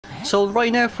So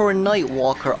right now for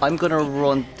Nightwalker, I'm gonna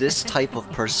run this type of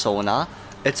persona.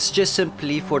 It's just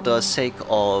simply for the sake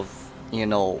of, you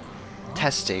know,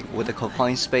 testing with the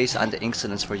confined space and the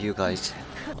incidents for you guys.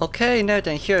 Okay, now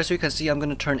then here, as you can see, I'm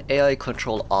gonna turn AI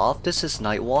control off. This is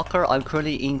Nightwalker. I'm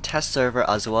currently in test server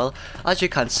as well. As you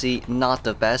can see, not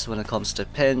the best when it comes to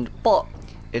pin, but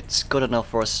it's good enough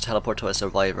for us to teleport to a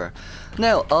survivor.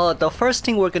 Now, the first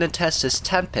thing we're gonna test is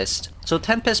Tempest. So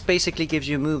Tempest basically gives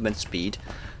you movement speed.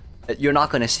 You're not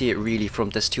gonna see it really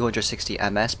from this 260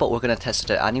 ms, but we're gonna test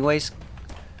it anyways.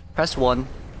 Press 1.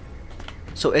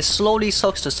 So it slowly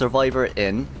sucks the survivor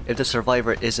in if the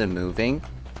survivor isn't moving,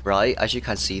 right? As you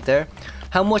can see there.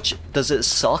 How much does it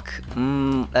suck?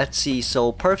 Let's see.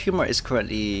 So Perfumer is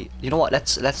currently, you know what?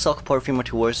 Let's suck Perfumer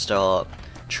towards the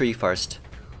tree first.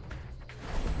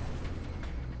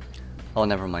 Oh,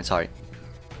 never mind. Sorry.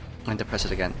 I need to press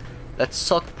it again. Let's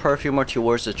suck Perfumer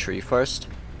towards the tree first.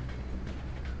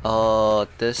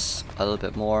 This a little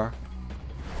bit more.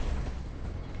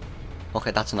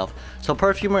 Okay, that's enough. So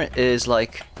Perfumer is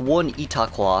like 1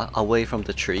 Ithaqua away from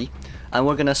the tree, and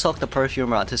we're gonna suck the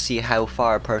Perfumer out to see how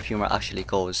far Perfumer actually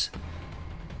goes.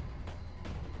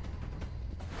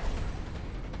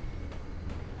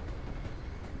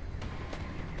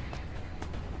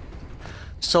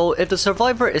 So if the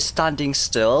survivor is standing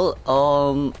still,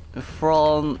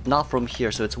 not from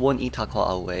here, so it's 1 Ithaqua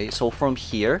away. So from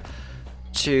here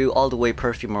to all the way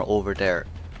Perfumer over there.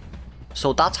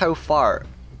 So that's how far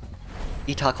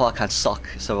Itaqua can suck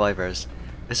survivors.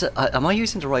 Is it? Am I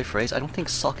using the right phrase? I don't think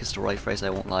suck is the right phrase, I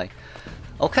won't lie.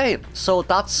 Okay, so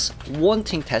that's one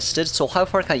thing tested. So how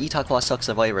far can Itaqua suck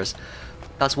survivors?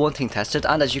 That's one thing tested,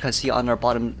 and as you can see on our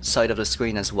bottom side of the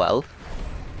screen as well,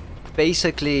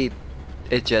 basically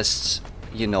it just,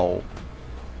 you know,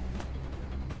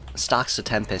 stacks the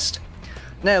Tempest.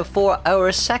 Now for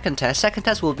our second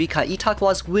test will be, can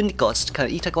Itaqua's Wind Gust, can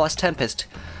Itaqua's Tempest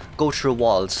go through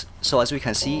walls? So as we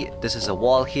can see, this is a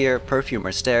wall here,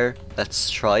 Perfumer's there.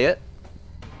 Let's try it.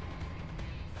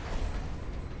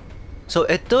 So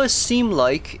it does seem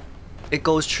like it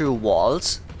goes through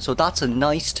walls, so that's a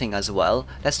nice thing as well.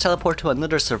 Let's teleport to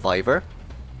another survivor.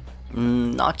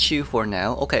 Not you for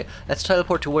now. Okay, let's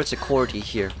teleport towards the Cordy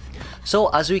here. So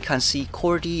as we can see,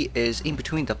 Cordy is in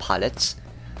between the pallets.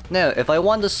 Now, if I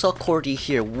want to suck Cordy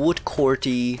here, would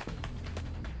Cordy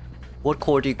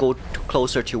go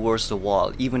closer towards the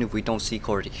wall, even if we don't see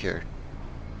Cordy here?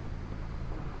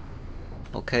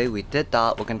 Okay, we did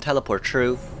that. We're gonna teleport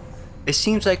through. It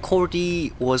seems like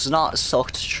Cordy was not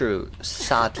sucked through,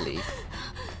 sadly.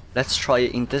 Let's try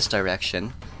it in this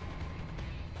direction.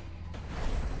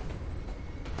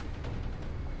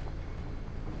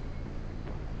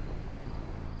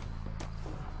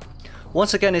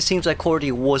 Once again, it seems like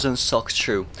Cordy wasn't sucked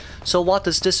through. So what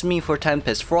does this mean for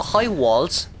Tempest? For high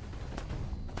walls...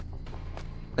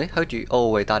 Wait, how do you... Oh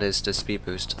wait, that is the speed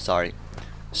boost, sorry.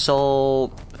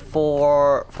 So...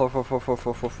 Oh,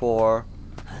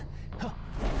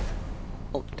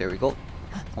 there we go.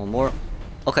 One more.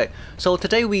 Okay, so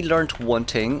today we learned one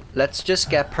thing. Let's just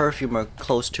get Perfumer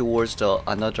close towards the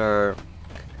another...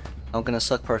 I'm gonna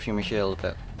suck Perfumer here a little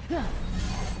bit.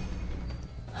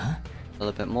 A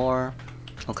little bit more.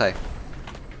 Okay.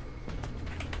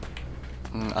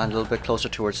 And a little bit closer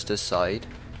towards this side.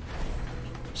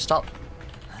 Stop.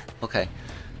 Okay.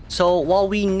 So what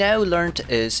we now learned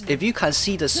is, if you can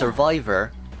see the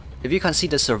survivor,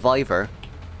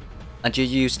 and you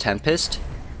use Tempest.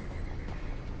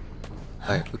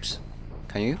 Oh, oops.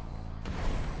 Can you?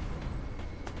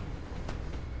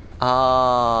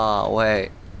 Ah,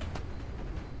 wait.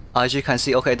 As you can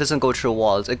see, okay, it doesn't go through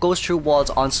walls. It goes through walls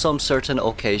on some certain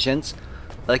occasions.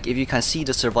 Like if you can see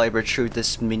the survivor through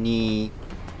this mini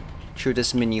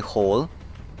hole.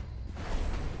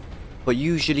 But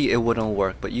usually it wouldn't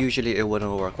work.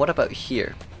 What about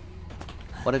here?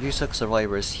 What if you suck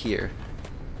survivors here?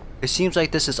 It seems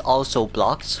like this is also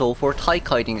blocked. So for tie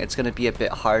kiting, it's gonna be a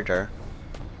bit harder.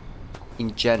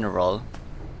 In general.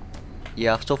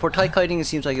 Yeah, so for tie kiting, it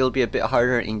seems like it'll be a bit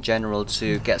harder in general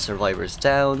to get survivors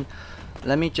down.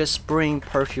 Let me just bring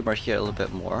Perfumer here a little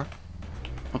bit more.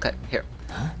 Okay, here.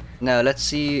 Now let's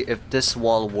see if this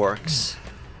wall works.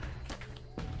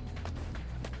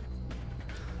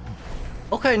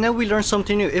 Okay, now we learned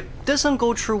something new. It doesn't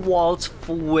go through walls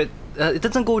it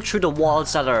doesn't go through the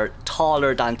walls that are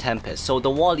taller than Tempest. So the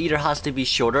wall either has to be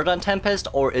shorter than Tempest,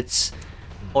 or it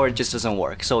just doesn't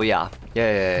work. So yeah.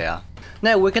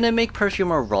 Now we're gonna make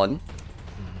Perfumer run.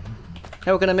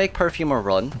 And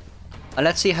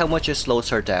let's see how much it slows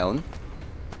her down.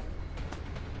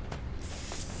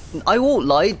 I won't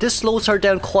lie, this slows her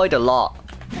down quite a lot.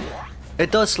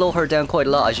 It does slow her down quite a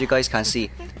lot, as you guys can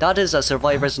see. That is a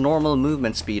survivor's normal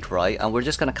movement speed, right? And we're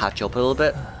just gonna catch up a little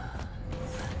bit.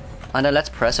 And then let's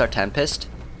press our Tempest.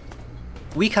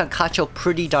 We can catch up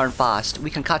pretty darn fast. We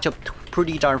can catch up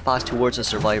pretty darn fast towards a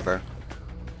survivor.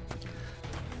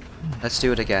 Let's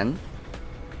do it again.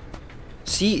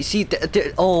 See,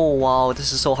 oh wow,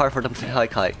 this is so hard for them to high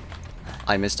kite.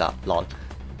 I missed that, lol.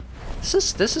 This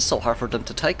is so hard for them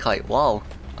to tight kite. Wow,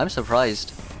 I'm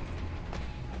surprised.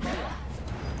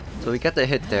 So we get the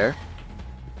hit there.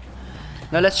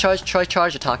 Now let's try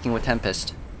charge attacking with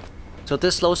Tempest. So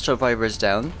this slows survivors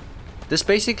down. This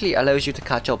basically allows you to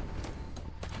catch up.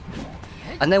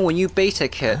 And then when you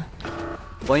basic hit,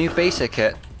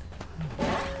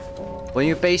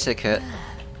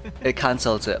 it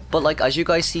cancels it. But like as you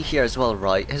guys see here as well,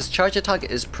 right? His charge attack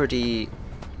is pretty...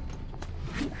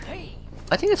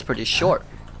 I think it's pretty short.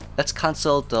 Let's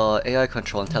cancel the AI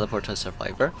control and teleport to a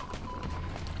survivor.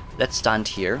 Let's stand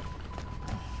here.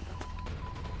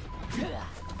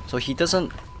 So he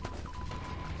doesn't...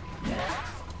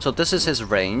 So this is his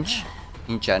range.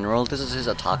 In general, this is his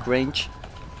attack range.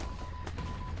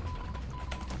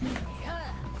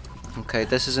 Okay,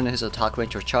 this isn't his attack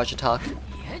range or charge attack.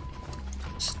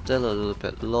 Still a little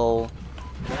bit low.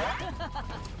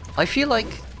 I feel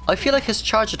like his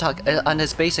charge attack and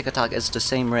his basic attack is the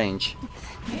same range.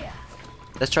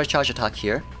 Let's try charge attack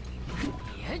here.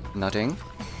 Nothing.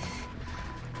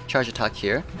 Charge attack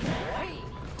here.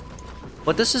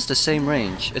 But this is the same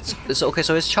range. It's okay,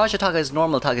 so his charge attack and his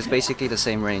normal attack is basically the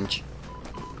same range.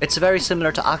 It's very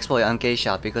similar to Axeboy and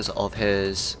Geisha because of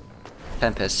his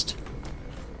Tempest.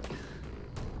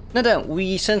 Now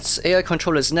then, since AI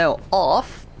control is now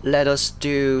off, let us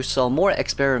do some more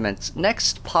experiments.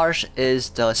 Next part is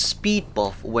the speed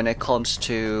buff when it comes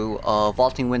to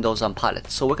vaulting windows and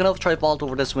pallets. So we're gonna try vault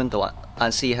over this window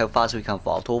and see how fast we can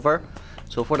vault over.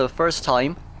 So for the first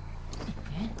time,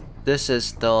 this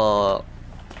is the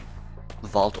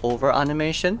vault over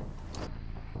animation.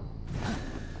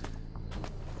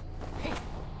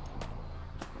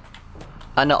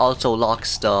 And it also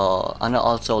locks the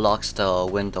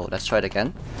window. Let's try it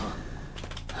again.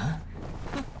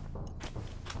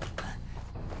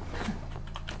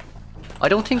 I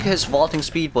don't think his vaulting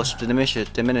speed buff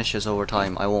diminishes over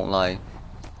time, I won't lie.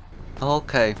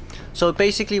 Okay, so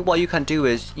basically what you can do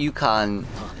is you can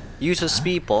use a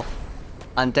speed buff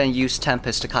and then use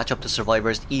Tempest to catch up to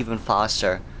survivors even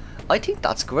faster. I think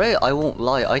that's great, I won't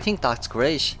lie, I think that's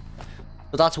great.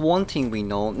 So that's one thing we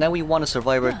know. Now we want a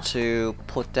survivor to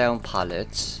put down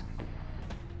pallets.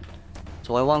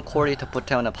 So I want Cordy to put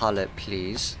down a pallet,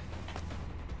 please.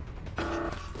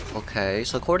 Okay,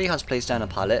 so Cordy has placed down a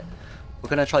pallet. We're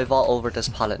gonna try vault over this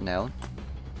pallet now.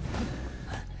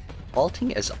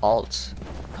 Vaulting is alt.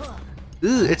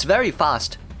 Ooh, it's very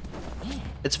fast.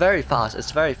 It's very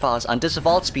fast, and this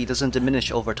vault speed doesn't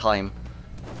diminish over time.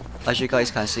 As you guys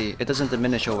can see, it doesn't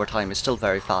diminish over time, it's still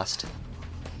very fast.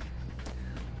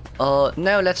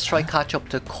 Now let's try catch up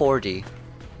to Cordy,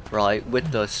 right,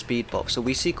 with the speed buff. So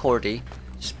we see Cordy,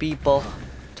 speed buff,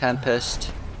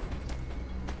 Tempest.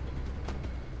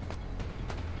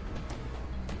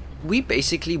 We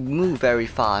basically move very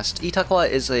fast. Ithaqua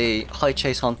is a high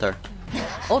chase hunter.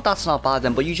 Oh, that's not bad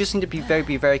then, but you just need to be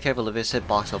very careful of his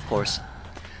hitbox, of course.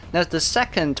 Now the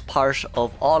second part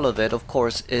of all of it, of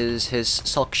course, is his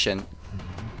suction.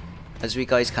 As we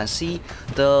guys can see,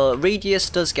 the radius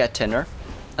does get thinner,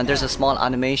 and there's a small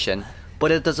animation, but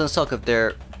it doesn't suck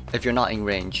if you're not in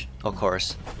range, of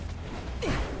course.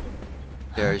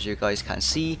 There, as you guys can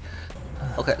see.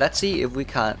 Okay, let's see if we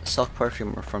can suck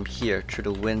perfume from here through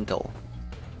the window.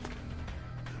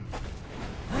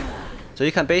 So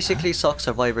you can basically suck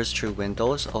survivors through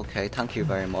windows. Okay, thank you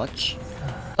very much.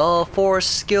 For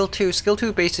skill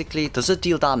 2 basically, does it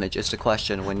deal damage is the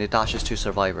question when it dashes to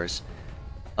survivors.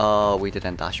 We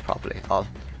didn't dash properly.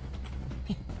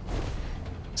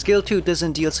 Skill 2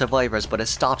 doesn't deal survivors, but it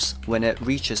stops when it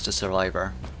reaches the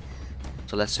survivor.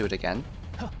 So let's do it again.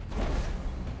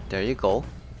 There you go.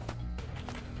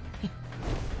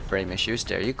 Frame issues,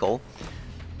 there you go.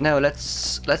 Now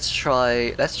let's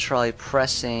try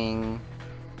pressing.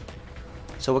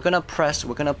 So we're gonna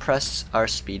press our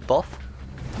speed buff.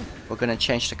 We're gonna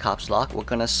change the caps lock. We're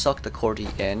gonna suck the Cordy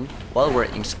in while we're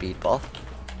in speed buff.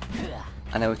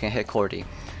 And then we can hit Cordy.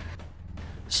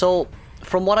 So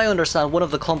from what I understand, one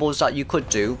of the combos that you could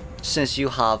do, since you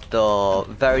have the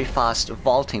very fast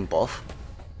vaulting buff,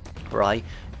 right,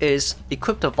 is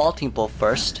equip the vaulting buff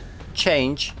first,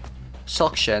 change,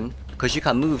 suction, because you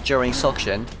can move during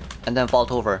suction, and then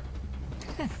vault over.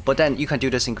 But then you can do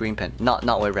this in green pin,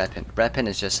 not with red pin. Red pin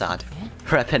is just sad.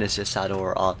 Red pin is just sad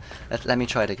overall. Let me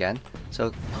try it again.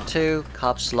 So 2,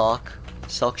 caps lock,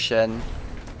 suction,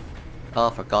 Oh,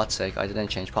 for God's sake, I didn't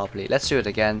change properly. Let's do it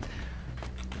again.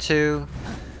 2,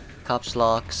 caps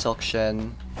lock,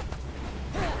 suction,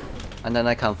 and then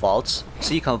I can vault.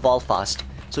 So you can vault fast.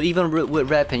 So even with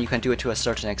red pin, you can do it to a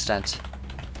certain extent.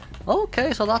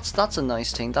 Okay, so that's a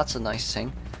nice thing. That's a nice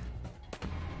thing.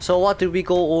 So what did we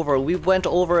go over? We went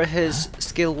over his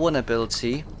skill 1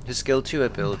 ability, his skill 2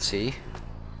 ability,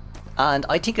 and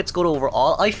I think it's good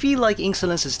overall. I feel like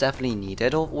Insolence is definitely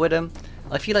needed with him.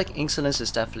 I feel like Insolence is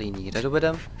definitely needed with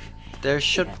him. There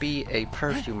should be a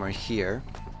perfumer here.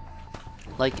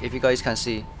 Like, if you guys can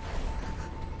see,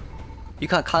 you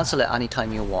can cancel it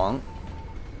anytime you want.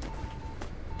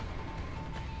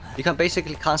 You can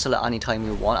basically cancel it anytime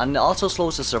you want, and it also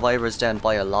slows the survivors down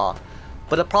by a lot.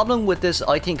 But the problem with this,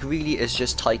 I think, really is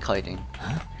just tie kiting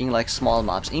in like small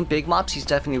maps. In big maps, he's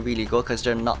definitely really good because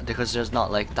there's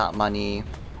not like that many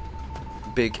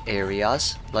big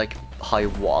areas like high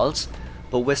walls.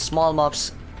 But with small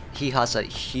maps, he has a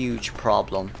huge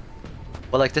problem.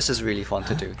 But like, this is really fun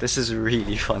to do. This is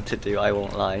really fun to do. I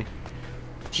won't lie.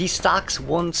 He stacks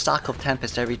 1 stack of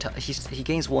Tempest every time. He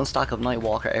gains 1 stack of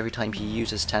Nightwalker every time he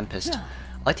uses Tempest.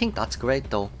 I think that's great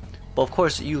though. But of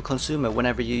course, you consume it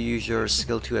whenever you use your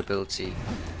skill 2 ability,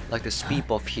 like the speed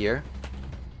buff here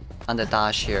and the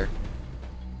dash here.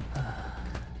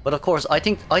 But of course, I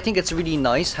think it's really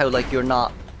nice how like you're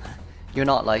not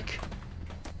like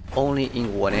only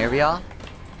in one area,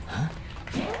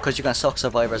 because you can suck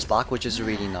survivors back, which is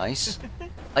really nice.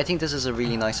 I think this is a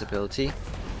really nice ability,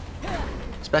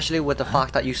 especially with the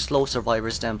fact that you slow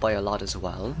survivors down by a lot as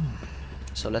well.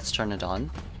 So let's turn it on.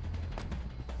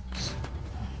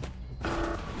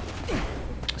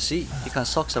 See, you can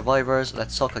suck survivors.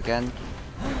 Let's suck again.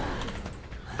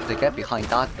 If they get behind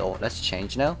that though, let's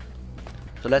change now.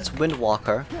 So let's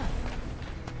Windwalker.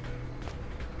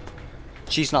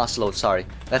 She's not slowed, sorry.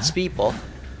 Let's speed buff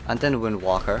and then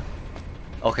Windwalker.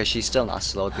 Okay, she's still not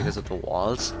slowed because of the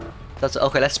walls. That's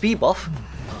okay. Let's speed buff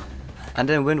and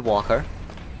then Windwalker.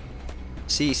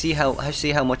 See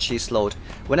how much she's slowed.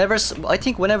 Whenever I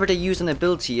think whenever they use an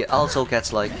ability, it also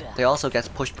gets like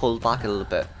push pulled back a little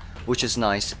bit, which is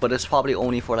nice. But it's probably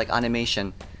only for like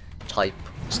animation type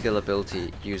skill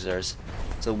ability users.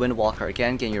 So Windwalker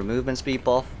again, getting your movement speed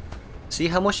buff. See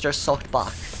how much they're sucked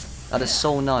back. That is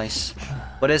so nice.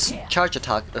 But his charge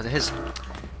attack,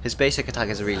 his basic attack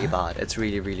is really bad. It's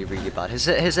really bad. His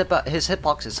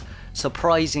hitbox is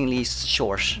surprisingly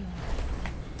short.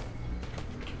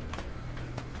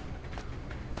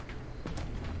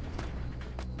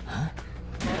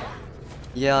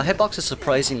 Yeah, hitbox is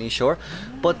surprisingly short.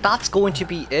 But that's going to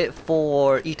be it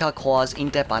for Itaqua's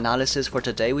in-depth analysis for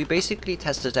today. We basically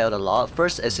tested out a lot.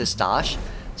 First is his dash.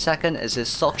 Second is his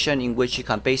suction, in which you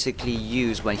can basically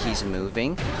use when he's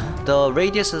moving. The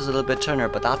radius is a little bit turner,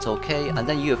 but that's okay. And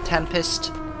then you have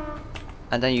Tempest.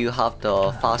 And then you have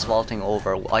the fast vaulting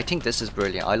over. I think this is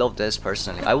brilliant. I love this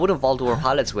personally. I wouldn't vault over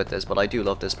pallets with this, but I do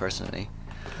love this personally.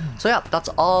 So yeah, that's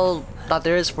all that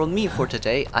there is from me for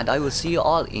today, and I will see you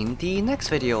all in the next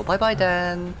video. Bye bye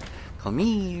then. Come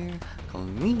here.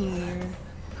 Come here.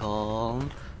 Come.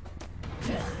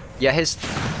 Yeah, his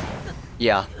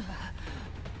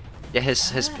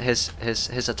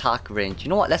attack range. You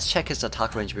know what? Let's check his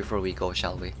attack range before we go,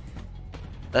 shall we?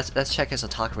 Let's check his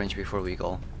attack range before we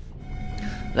go.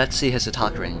 Let's see his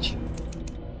attack range.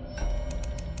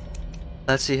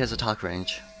 Let's see his attack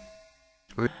range.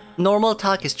 Normal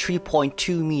attack is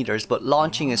 3.2 meters, but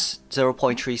launching is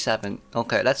 0.37.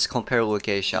 Okay, let's compare it with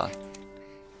Geisha.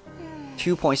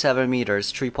 2.7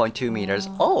 meters, 3.2 meters.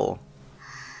 Oh!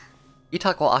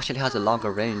 Ithaqua actually has a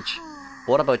longer range.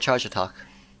 What about charge attack?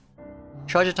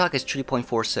 Charge attack is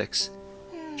 3.46.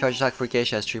 Charge attack for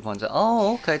Geisha is 3.0.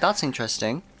 Oh, okay, that's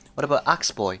interesting. What about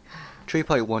Axe Boy?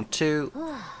 3.12.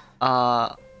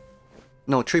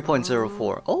 No,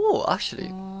 3.04. Oh,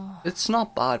 actually, it's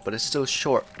not bad, but it's still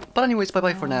short. But anyways, bye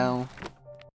bye for now.